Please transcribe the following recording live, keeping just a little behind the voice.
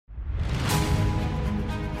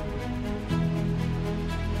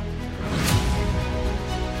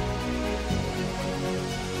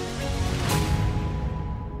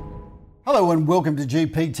Hello and welcome to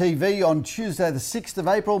GPTV on Tuesday the 6th of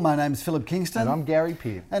April. My name's Philip Kingston. And I'm Gary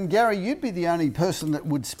Pearce. And Gary, you'd be the only person that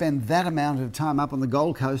would spend that amount of time up on the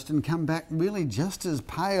Gold Coast and come back really just as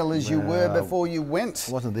pale as you were before you went.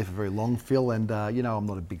 I wasn't there for very long, Phil, and you know I'm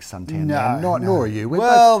not a big suntan No, man. Nor are you.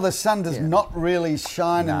 Well, the sun does not really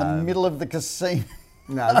shine in the middle of the casino.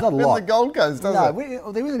 No, there's not a lot. In the Gold Coast, does it?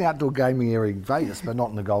 No, there is an outdoor gaming area in Vegas, but not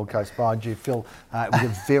in the Gold Coast. Mind you, Phil, it was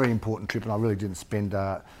a very important trip, and I really didn't spend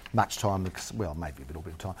much time, well, maybe a little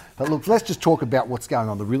bit of time. But look, let's just talk about what's going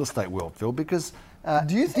on in the real estate world, Phil, because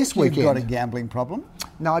do you think this weekend, you've got a gambling problem?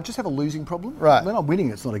 No, I just have a losing problem. Right. When I'm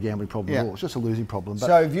winning, it's not a gambling problem at all. It's just a losing problem. But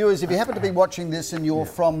so, viewers, if you happen to be watching this and you're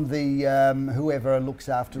from the whoever looks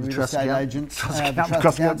after real estate agents,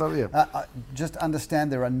 just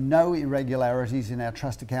understand there are no irregularities in our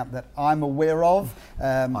trust account that I'm aware of.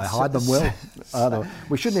 I hide them well.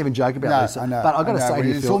 We shouldn't even joke about this. I know, but I've got to say,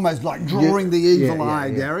 it's almost like drawing the evil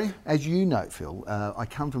eye, Gary. As you know, Phil, I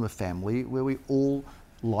come from a family where we all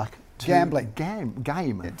like gambling. Game.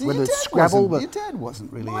 Whether it's Scrabble. Your dad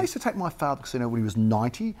wasn't really. I used to take my father to the casino when he was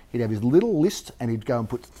 90. He'd have his little list and he'd go and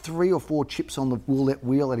put 3 or 4 chips on the roulette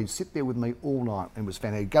wheel and he'd sit there with me all night. And it was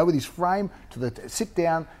fantastic. He'd go with his frame sit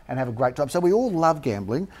down and have a great time. So we all love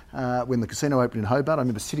gambling. When the casino opened in Hobart, I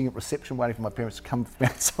remember sitting at reception waiting for my parents to come from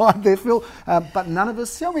outside there, Phil. But none of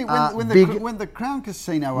us. Tell me, when the Crown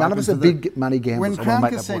Casino none of us are big money gamblers. When Crown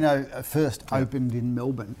Casino first opened in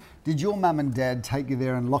Melbourne, did your mum and dad take you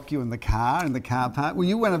there and lock you in the car park? Were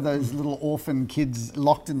you one of those little orphan kids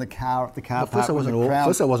locked in the car at the car park? First, I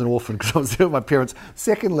wasn't orphan because I was there with my parents.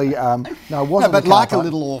 Secondly, no, I wasn't. No, but like a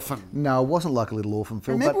little orphan. No, I wasn't like a little orphan,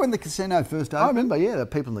 Phil. Remember when the casino first opened? I remember, yeah, there were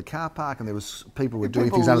people in the car park and there was people who were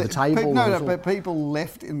doing things under the table. But people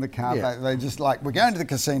left in the car park. They just like, we're going to the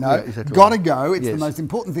casino, gotta go. It's the most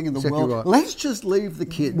important thing in the world. Right. Let's just leave the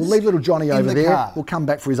kids. We'll leave little Johnny over there. Car. We'll come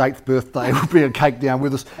back for his 8th birthday. We'll bring a cake down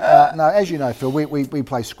with us. No, as you know, Phil, we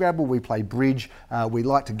play Scrabble, we play bridge, we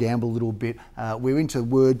like to gamble a little bit. We're into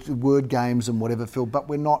word games and whatever, Phil, but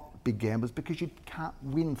we're not big gamblers because you can't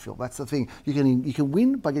win, Phil. That's the thing. You can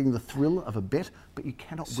win by getting the thrill of a bet, but you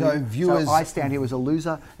cannot win. Viewers, so I stand here as a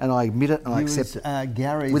loser and I admit it and I accept it.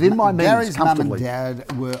 Gary's mum and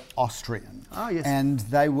dad were Austrian. Oh, yes. And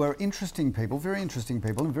they were interesting people, very interesting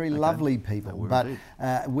people and very lovely people. But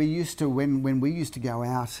we used to, when we used to go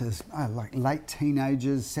out as like late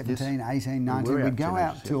teenagers, 17, 18, 19, we'd go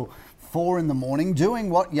out till 4 in the morning, doing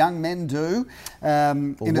what young men do,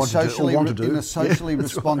 in a socially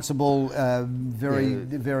responsible, very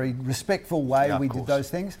respectful way. We did those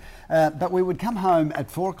things, but we would come home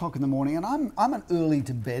at 4 o'clock in the morning, and I'm an early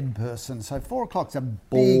to bed person, so 4 o'clock's a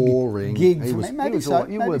big gig for me. Maybe so.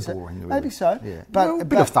 You were boring. Maybe so. Yeah. But a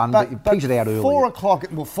bit of fun, but you petered out early. 4 o'clock.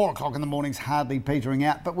 Well, 4 o'clock in the morning's hardly petering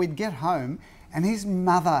out, but we'd get home, and his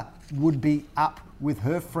mother would be up with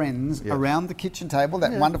her friends around the kitchen table,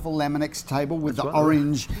 that wonderful Laminex table with the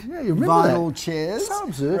orange vinyl chairs. So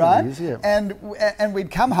observant, right? And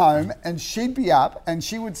we'd come home and she'd be up and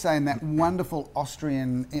she would say in that wonderful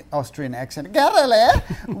Austrian accent, "Garale,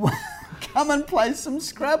 come and play some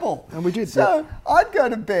Scrabble." And we did. So I'd go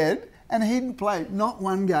to bed. And he'd play not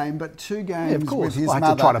 1 game, but 2 games with his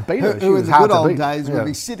mother. To try to beat her. Who in the good old days would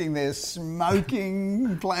be sitting there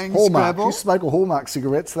smoking, playing Scrabble. You smoke a Hallmark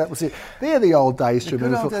cigarettes, that was it. They're the old days.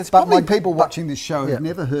 Probably people watching this show have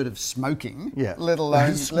never heard of smoking, let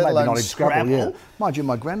alone Scrabble. Yeah. Mind you,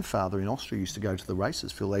 my grandfather in Austria used to go to the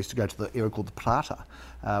races, Phil. They used to go to the area called the Prater,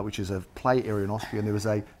 which is a play area in Austria, and there was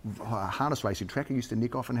a harness racing track. He used to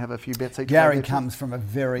nick off and have a few bets each day. Gary comes from a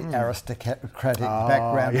very aristocratic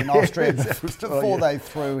background in Austria before they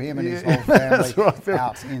threw him and his whole family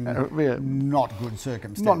out in not good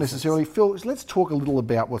circumstances. Not necessarily. Phil, let's talk a little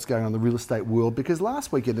about what's going on in the real estate world, because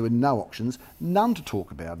last weekend there were no auctions, none to talk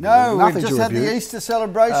about. No, we just had the Easter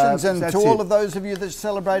celebrations, and to all of those of you that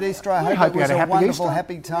celebrate Easter, I hope it was a wonderful,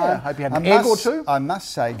 happy time. Hope you had an egg or two. I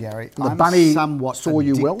must say, Gary, the bunny saw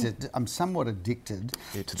you well. I'm somewhat addicted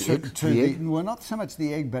to the egg. Well, not so much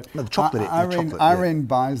the egg, but the chocolate. Irene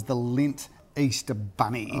buys the Lindt Easter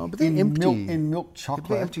bunny in milk chocolate.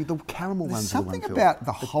 They're empty. The caramel ones. There's something about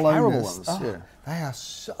the hollowness. They are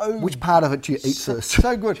so. Which part of it do you eat first?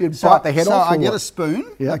 So good. You bite the head off. So I get a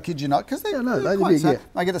spoon. I kid you not, because they're quite soft.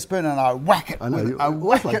 I get a spoon and I whack it. I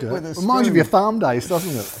whack it with a spoon. Reminds you of your farm days,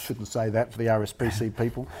 doesn't it? I shouldn't say that for the RSPC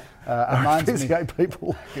people. Reminds me.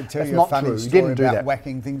 People. I can tell you a funny story about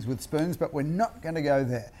whacking things with spoons, but we're not going to go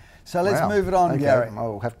there. So let's move it on, Gary.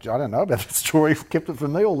 I'll have to, I don't know about that story. Kept it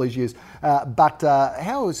from me all these years. But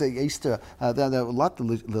how was the Easter? They like the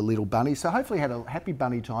little bunny. So hopefully you had a happy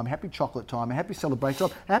bunny time, happy chocolate time, a happy celebration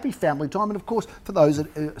time, a happy family time. And of course, for those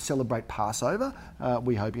that celebrate Passover,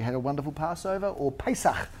 we hope you had a wonderful Passover, or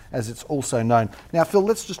Pesach, as it's also known. Now, Phil,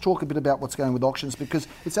 let's just talk a bit about what's going with auctions, because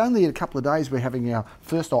it's only in a couple of days we're having our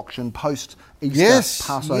first auction post-Easter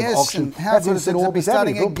Passover auction. And how good is it to be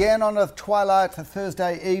starting again on a twilight, a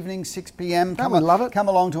Thursday evening, 6 p.m. Come on, love it. Come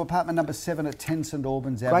along to apartment number 7 at 10 St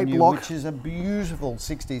Albans Avenue, block. which is a beautiful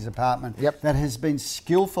 60s apartment that has been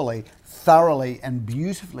skillfully, thoroughly and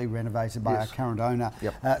beautifully renovated by our current owner.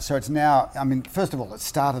 So it's now, I mean, first of all, it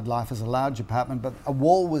started life as a large apartment, but a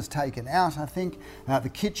wall was taken out, I think. The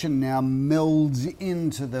kitchen now melds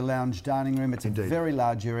into the lounge dining room. It's a very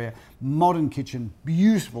large area, modern kitchen,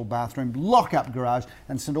 beautiful bathroom, lock-up garage,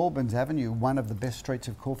 and St Albans Avenue, one of the best streets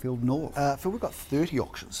of Caulfield North. Phil, we've got 30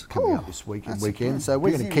 auctions coming up this week and weekend, so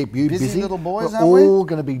we're going to keep you busy. Little boys, we're aren't we? all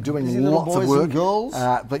going to be doing busy lots of work. And girls.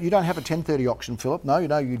 But you don't have a 10:30 auction, Philip. No,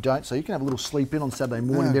 you don't. So you can have a little sleep in on Saturday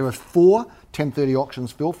morning. There are 4 10:30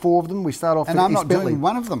 auctions, Phil. 4 of them. We start off and I'm not doing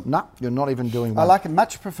one of them. No, you're not even doing one. I like it.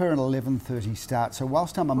 Much prefer an 11:30 start. So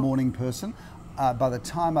whilst I'm a morning person, by the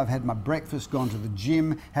time I've had my breakfast, gone to the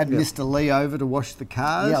gym, had Mr. Lee over to wash the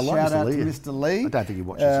cars. Yeah, I like Shout out Mr. Lee. to Mr. Lee. I don't think he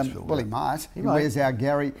watches this film. Well, he might. He might. Where's our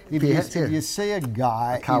Gary? If you see a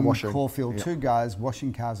guy in Caulfield, 2 guys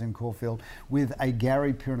washing cars in Caulfield with a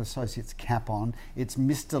Gary Pure and Associates cap on, it's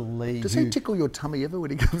Mr. Lee. Does he tickle your tummy ever when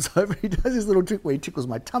he comes over? He does his little trick where he tickles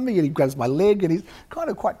my tummy and he grabs my leg, and he's kind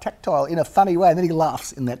of quite tactile in a funny way, and then he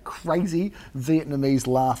laughs in that crazy Vietnamese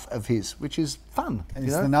laugh of his, which is fun. And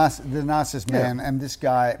he's the nicest man, and this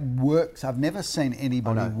guy works. I've never seen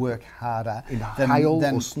anybody work harder in hail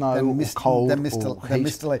or snow or cold than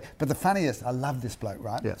Mr. Lee. But the funniest, I love this bloke,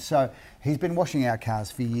 right? Yeah. So he's been washing our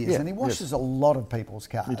cars for years, and he washes a lot of people's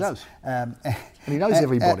cars. He does. And he knows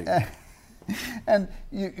everybody. And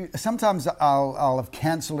sometimes I'll have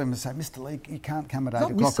cancelled him and say, Mr. Lee, you can't come at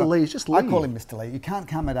 8 o'clock. Mr. Lee, it's just Lee. I call him Mr. Lee. You can't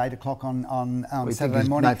come at 8 o'clock on Saturday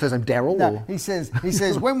morning. No, first name Daryl? No, he says,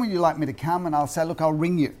 when will you like me to come? And I'll say, look, I'll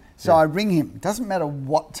ring you. So I ring him. It doesn't matter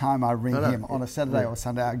what time I ring him on a Saturday or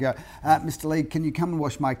Sunday. I go, Mr. Lee, can you come and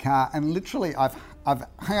wash my car? And literally, I've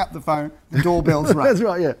hung up the phone. The doorbell's rung. That's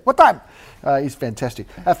right. Yeah. What time? He's fantastic.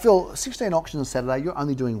 Phil, 16 auctions on Saturday. You're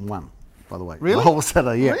only doing 1. By the way, really? The whole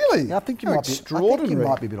Saturday, yeah. Really? Yeah, I think you might be. I think you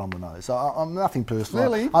might be a bit on the nose. I'm nothing personal.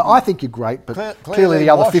 Really? I think you're great, but clearly the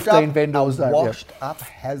other 15 vendors don't. Washed up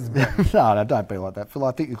has been. No, don't be like that, Phil.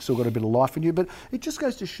 I think you've still got a bit of life in you, but it just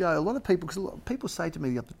goes to show a lot of people. Because a lot of people say to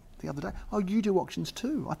me the other day, "Oh, you do auctions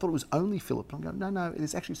too?" I thought it was only Philip. I'm going, no,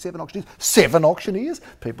 there's actually 7 auctioneers. 7 auctioneers?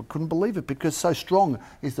 People couldn't believe it, because so strong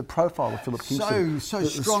is the profile of Philip Kingston. So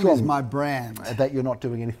strong is my brand. That you're not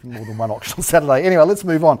doing anything more than 1 auction on Saturday. Anyway, let's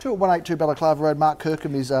move on. 182 Balaclava Road. Mark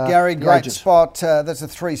Kirkham is Gary, great spot. That's a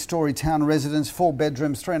 3-storey town residence, 4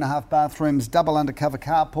 bedrooms, 3.5 bathrooms, double undercover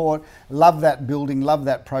carport. Love that building, love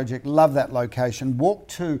that project, love that location. Walk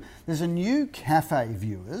to, there's a new cafe,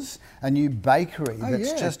 viewers, a new bakery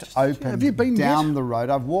that's just opened. Have you been down the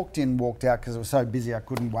road? I've walked in, walked out because it was so busy I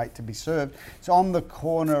couldn't wait to be served. It's on the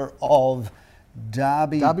corner of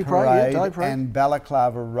Derby Parade and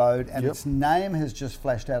Balaclava Road, and its name has just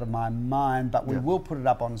flashed out of my mind, but we will put it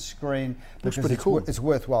up on screen because pretty cool. It's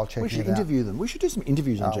worthwhile checking it out. We should interview them. We should do some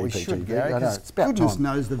interviews on GPTV. We should, Gary, because goodness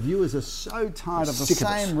knows the viewers are so tired of the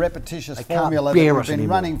same repetitious formula that we've been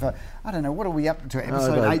running for, I don't know, what are we up to,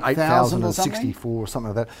 episode 8,000 or something? 8,064 or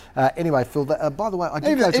something like that. Anyway, Phil, by the way, I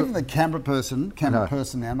did even the camera person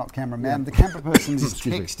now, not cameraman, the camera person is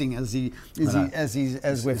texting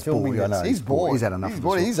as we're filming this. He's bored. He's had enough.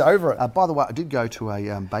 He's over it. By the way, I did go to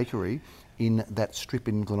a bakery in that strip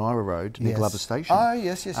in Glenira Road near Glover Station. Oh,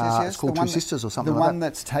 yes. It's called Two Sisters or something like that. The one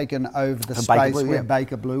that's taken over the space where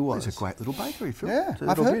Baker Blue was. It's a great little bakery, Phil. Yeah,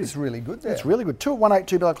 I've heard it's really good there. It's really good.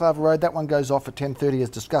 182 Balaclava Road, that one goes off at 10:30 as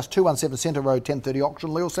discussed. 217 Centre Road, 10:30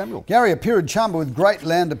 auction. Leo Samuel. Gary, a period chumba with great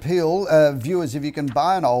land appeal. Viewers, if you can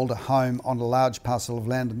buy an older home on a large parcel of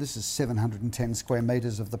land, and this is 710 square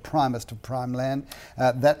metres of the primest of prime land,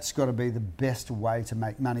 that's got to be the best way to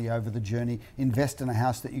make money over the journey. Invest in a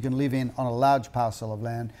house that you can live in on a large parcel of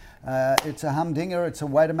land. It's a humdinger. It's a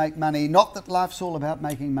way to make money. Not that life's all about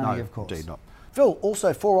making money, of course. Indeed not. Phil,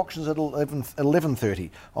 also 4 auctions at 11:30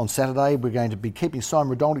 on Saturday. We're going to be keeping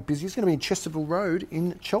Simon Rodolnik busy. He's going to be in Chesterfield Road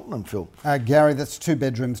in Cheltenham, Phil. Gary, that's 2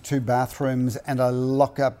 bedrooms, 2 bathrooms and a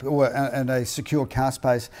lock-up and a secure car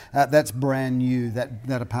space. That's brand new.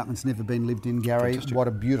 That apartment's never been lived in, Gary. Fantastic. What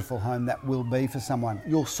a beautiful home that will be for someone.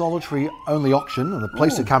 Your solitary only auction, and the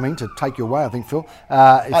police are coming to take you away, I think, Phil.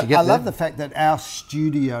 I love the fact that our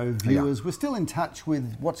studio viewers, we're still in touch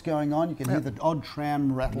with what's going on. You can hear the odd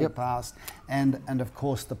tram rattle past. And of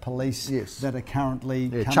course the police that are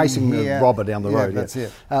currently chasing the robber down the road. That's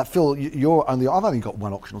it. Phil, I've only got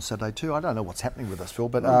 1 auction on Saturday too. I don't know what's happening with us, Phil,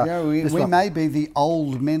 but we may be the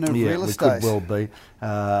old men of real estate. We could well be.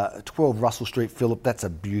 12 Russell Street, Phillip. That's a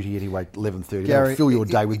beauty anyway. 11:30. That'll fill your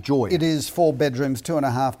day with joy. It is 4 bedrooms,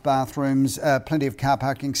 2.5 bathrooms, plenty of car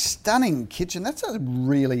parking, stunning kitchen. That's a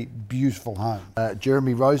really beautiful home.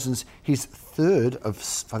 Jeremy Rosen's his 3rd of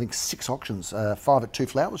I think 6 auctions. 5 at 2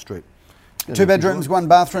 Flower Street. 2 bedrooms, 1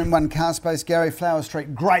 bathroom, 1 car space. Gary, Flower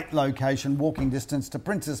Street, great location, walking distance to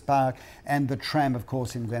Princes Park and the tram, of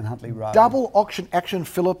course, in Glen Huntly Road. Double auction action,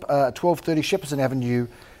 Phillip, 12:30 Shepperson Avenue,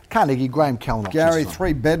 Carnegie, Graham Callan. Gary,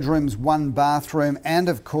 3 bedrooms, 1 bathroom, and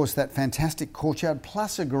of course that fantastic courtyard,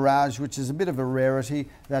 plus a garage, which is a bit of a rarity.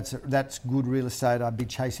 That's good real estate. I'd be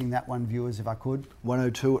chasing that one, viewers, if I could.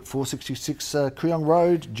 102 at 466 Kooyong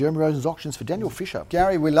Road, Jeremy Rosen's auctions for Daniel Fisher.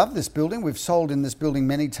 Gary, we love this building. We've sold in this building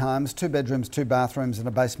many times. 2 bedrooms, 2 bathrooms, and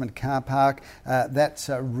a basement car park. That's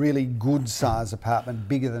a really good size apartment,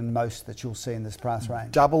 bigger than most that you'll see in this price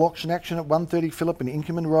range. Double auction action at 130 Phillip in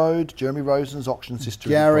Inkerman Road, Jeremy Rosen's auctions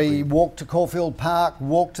history. Gary, walk to Caulfield Park,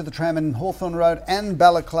 walk to the tram in Hawthorne Road and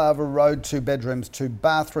Balaclava Road. 2 bedrooms, 2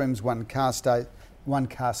 bathrooms, 1 car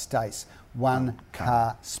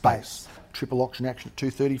space. Triple auction action at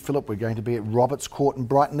 2:30 Phillip. We're going to be at Roberts Court in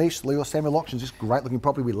Brighton East. Leo Samuel Auctions. This great looking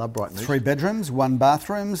property. We love Brighton East. 3 bedrooms, 1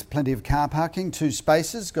 bathrooms, plenty of car parking, 2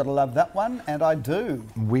 spaces. Got to love that one, and I do.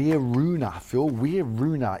 Weiruna, Phil.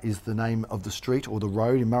 Weiruna is the name of the street or the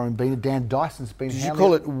road in Murrumbina. Dan Dyson's been. Did you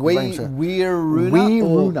call it Weiruna?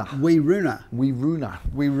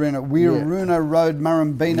 Weiruna Road,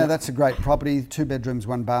 Murrumbina. That's a great property. 2 bedrooms,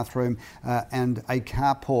 1 bathroom, and a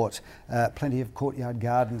carport. Plenty of courtyard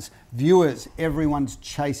gardens. Viewers, everyone's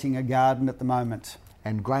chasing a garden at the moment.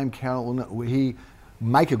 And Graham Callan, he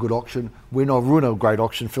make a good auction. We're not ruin a great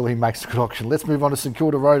auction, Phil. He makes a good auction. Let's move on to St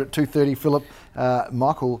Kilda Road at 2:30, Phillip.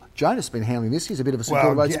 Michael Jonas has been handling this. He's a bit of a St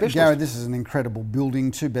Kilda Road specialist. Gary, this is an incredible building.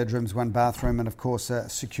 2 bedrooms, 1 bathroom, and of course a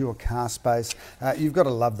secure car space. You've got to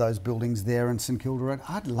love those buildings there in St Kilda Road.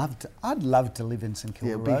 I'd love to live in St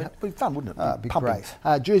Kilda Road. It'd be fun, wouldn't it? It'd be great.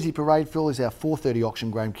 Jersey Parade, Phil, is our 4:30 auction.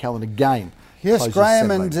 Graham Callan again. Yes,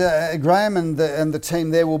 Graham and the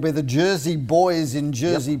team there will be the Jersey Boys in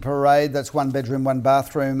Jersey Parade. That's 1 bedroom, 1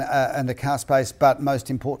 bathroom and a car space, but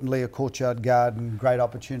most importantly a courtyard garden. Great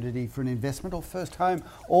opportunity for an investment or first home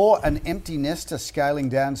or an empty nester scaling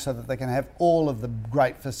down so that they can have all of the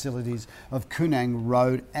great facilities of Koonang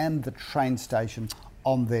Road and the train station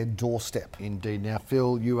on their doorstep. Indeed. Now,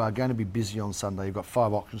 Phil, you are going to be busy on Sunday. You've got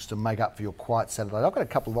 5 auctions to make up for your quiet Saturday. I've got a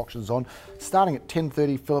couple of auctions on, starting at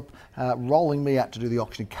 10:30, Phillip, rolling me out to do the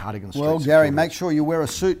auction in Cardigan Street. Well, Gary, make sure you wear a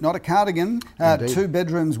suit, not a cardigan. 2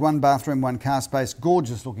 bedrooms, 1 bathroom, 1 car space,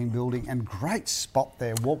 gorgeous looking building and great spot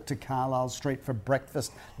there. Walk to Carlisle Street for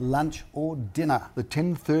breakfast, lunch or dinner. The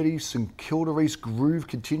 10:30 St Kilda East Groove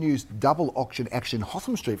continues. Double auction action,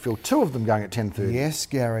 Hotham Street, Phil. 2 of them going at 10:30. Yes,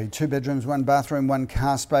 Gary. 2 bedrooms, 1 bathroom, 1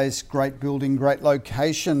 car space, great building, great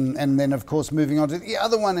location. And then, of course, moving on to the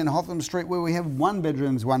other one in Hotham Street where we have 1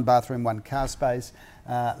 bedrooms, 1 bathroom, 1 car space.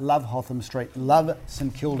 Love Hotham Street, love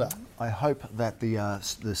St Kilda. I hope that the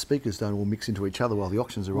speakers don't all mix into each other while the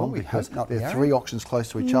auctions are on, because there are 3 auctions close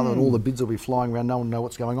to each other and all the bids will be flying around. No one will know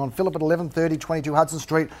what's going on. Phillip at 11:30, 22 Hudson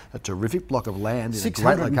Street, a terrific block of land in a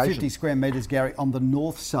great location. 650 square metres, Gary, on the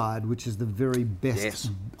north side, which is the very best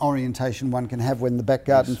orientation one can have when the back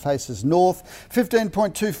garden faces north.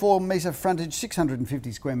 15.24 metre frontage,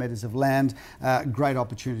 650 square metres of land. Great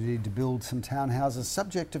opportunity to build some townhouses,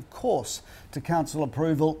 subject, of course, to council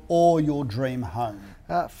approval or your dream home.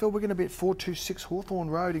 Phil, we're going to be at 426 Hawthorne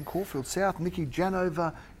Road in Caulfield South. Nikki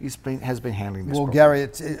Janover has been handling this. Well, property. Gary,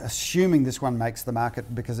 it's assuming this one makes the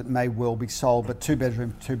market because it may well be sold, but 2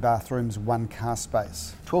 bedrooms, 2 bathrooms, 1 car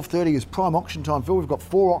space. 12:30 is prime auction time, Phil. We've got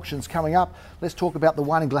 4 auctions coming up. Let's talk about the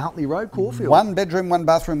one in Glen Huntly Road, Caulfield. 1 bedroom, 1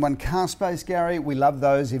 bathroom, 1 car space, Gary. We love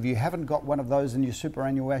those. If you haven't got one of those in your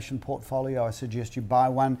superannuation portfolio, I suggest you buy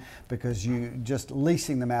one because just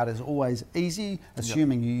leasing them out is always easy,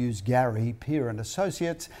 assuming you use Gary, Peer and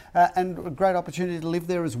Associates, and a great opportunity to live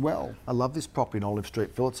there as well. I love this property in Olive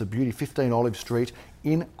Street, Phil. It's a beauty. 15 Olive Street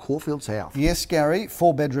in Caulfield South. Yes, Gary,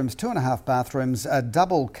 4 bedrooms, 2.5 bathrooms, a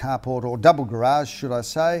double carport or double garage, should I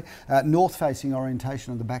say, north-facing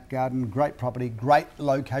orientation of the back garden, great property, great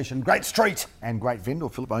location, great street. And great vendor,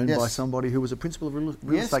 Philip, owned by somebody who was a principal of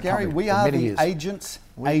real estate Gary, company we for are many the years. agents.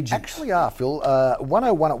 We actually are, Phil.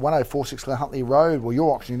 101 at 1046 Glen Huntley Road. Well,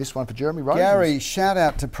 you're auctioning this one for Jeremy Rose. Gary, shout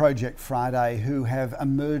out to Project Friday, who have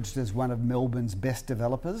emerged as one of Melbourne's best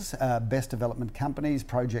developers, best development companies,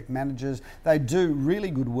 project managers. They do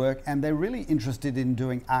really good work, and they're really interested in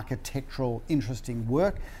doing architectural, interesting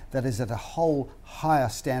work that is at a whole higher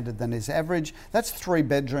standard than is average. That's 3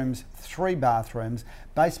 bedrooms, 3 bathrooms,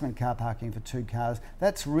 basement car parking for 2 cars.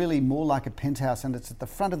 That's really more like a penthouse, and it's at the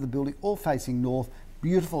front of the building, all facing north.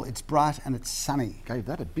 Beautiful, it's bright and it's sunny. Gave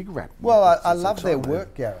that a big rap. Well, I love their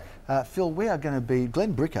work, Gary. Phil, we are going to be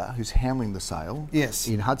Glenn Bricker, who's handling the sale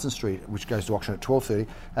in Hudson Street, which goes to auction at 12:30,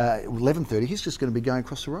 11:30. He's just going to be going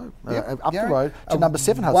across the road, up the road to number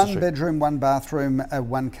 7 Hudson Street. 1 bedroom, 1 bathroom,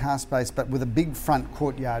 1 car space, but with a big front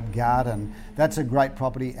courtyard garden. That's a great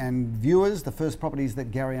property. And viewers, the first properties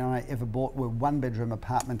that Gary and I ever bought were 1 bedroom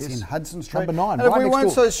apartments in Hudson Street. Number 9. And if we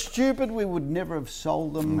weren't so stupid, we would never have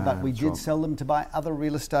sold them, but we did sell them to buy other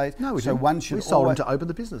real estate. No, we didn't. We sold them to open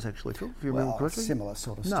the business, actually, Phil, if you remember correctly. Similar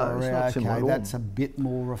sort of story. No, it's not similar at all. That's a bit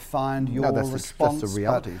more refined, your response. That's the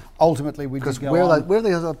reality. Ultimately, we just go on. Where are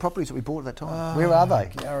the other properties that we bought at that time? Where are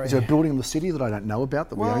they? Gary. Is there a building in the city that I don't know about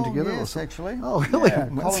that we own together? Yes, actually. Oh, really? Yeah,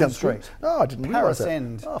 Collins Street. Oh, I didn't realise that.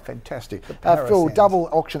 End. Oh, fantastic. Phil, double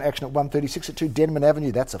auction action at 136 at 2 Denman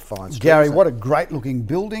Avenue. That's a fine street. Gary, what a great looking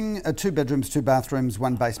building. 2 bedrooms, 2 bathrooms,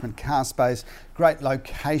 1 basement car space. Great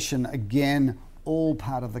location again. All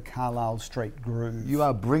part of the Carlisle Street groove. You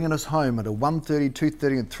are bringing us home at a 1:30,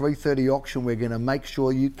 2:30 and 3:30 auction. We're going to make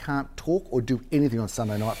sure you can't talk or do anything on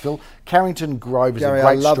Sunday night, Phil. Carrington Grove is a great street.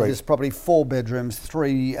 I love this property. 4 bedrooms,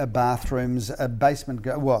 3 bathrooms, a basement,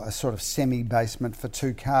 a sort of semi-basement for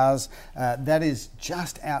 2 cars. That is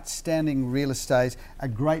just outstanding real estate, a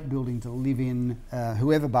great building to live in.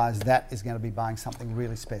 Whoever buys that is going to be buying something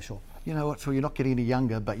really special. You know what, Phil, you're not getting any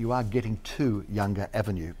younger, but you are getting to Younger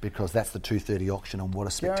Avenue because that's the 2:30 auction, and what a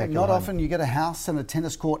spectacular Gary, not home. often you get a house and a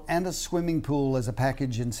tennis court and a swimming pool as a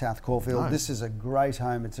package in South Caulfield. No. This is a great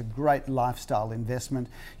home. It's a great lifestyle investment.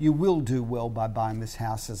 You will do well by buying this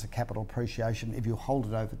house as a capital appreciation if you hold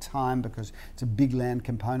it over time because it's a big land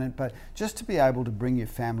component, but just to be able to bring your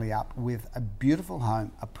family up with a beautiful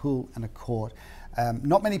home, a pool and a court.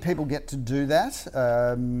 Not many people get to do that,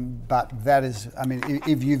 but that is, I mean,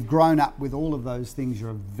 if you've grown up with all of those things, you're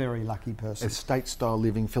a very lucky person. Estate-style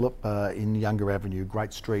living, Philip, in Younger Avenue,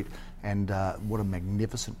 great street, and what a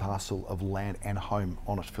magnificent parcel of land and home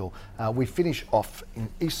on it, Phil. We finish off in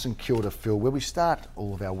East St Kilda, Phil, where we start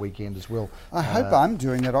all of our weekend as well. I hope I'm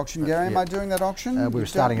doing that auction, Gary. Am I doing that auction? We're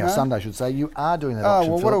starting our Sunday, I should say. You are doing that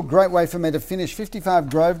auction, well, Phil. what a great way for me to finish. 55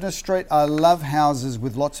 Grosvenor Street. I love houses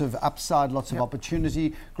with lots of upside, lots of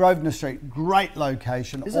opportunity. Grosvenor Street, great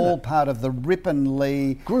location, all part of the Ripon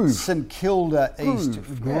Lee, St Kilda East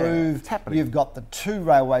groove. You've got the 2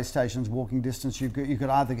 railway stations walking distance. You could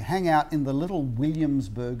either hang out in the Little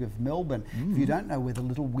Williamsburg of Melbourne. If you don't know where the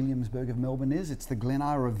Little Williamsburg of Melbourne is, it's the Glen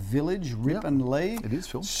Ira Village, Ripon Lee. It is,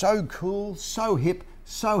 Phil. So cool, so hip,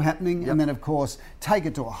 so happening. And then, of course, take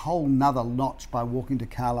it to a whole nother notch by walking to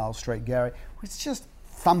Carlisle Street, Gary. It's just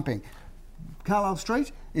thumping. Carlisle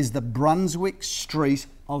Street is the Brunswick Street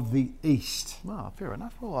of the East. Well, fair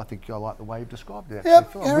enough. Well, I think I like the way you've described it.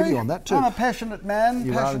 Yep, I'm with you on that too. I'm a passionate man,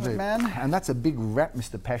 man. And that's a big wrap,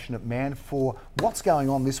 Mr. Passionate Man, for what's going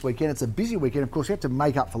on this weekend. It's a busy weekend. Of course, we have to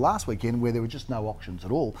make up for last weekend where there were just no auctions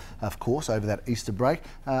at all, of course, over that Easter break.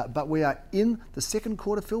 But we are in the second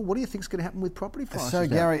quarter, Phil. What do you think is going to happen with property prices? So,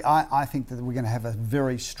 Gary, I think that we're going to have a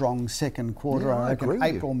very strong second quarter. Yeah, I reckon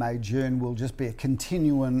April, May, June will just be a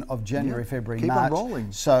continuum of January, February, March. Keep on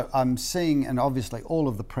rolling. So I'm seeing, and obviously all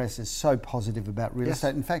of the press is so positive about real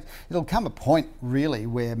estate. In fact, it'll come a point really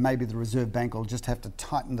where maybe the Reserve Bank will just have to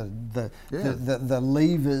tighten the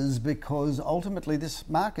levers because ultimately this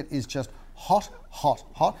market is just hot.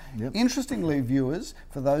 Interestingly, viewers,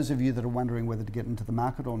 for those of you that are wondering whether to get into the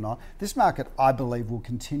market or not, this market, I believe, will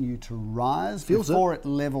continue to rise before it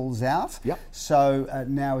levels out. So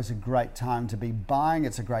now is a great time to be buying.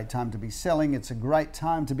 It's a great time to be selling. It's a great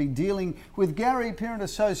time to be dealing with Gary Peer and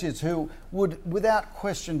Associates, who would, without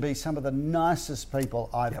question, be some of the nicest people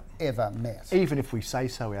I've ever met. Even if we say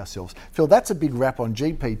so ourselves. Phil, that's a big wrap on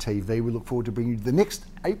GPTV. We look forward to bringing you the next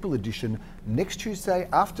April edition next Tuesday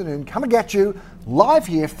afternoon, coming at you live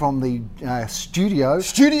here from the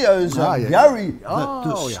studios of Gary.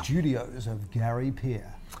 Studios of Gary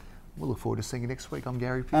Peer. We'll look forward to seeing you next week. I'm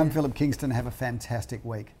Gary Peer. I'm Philip Kingston. Have a fantastic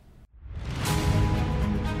week.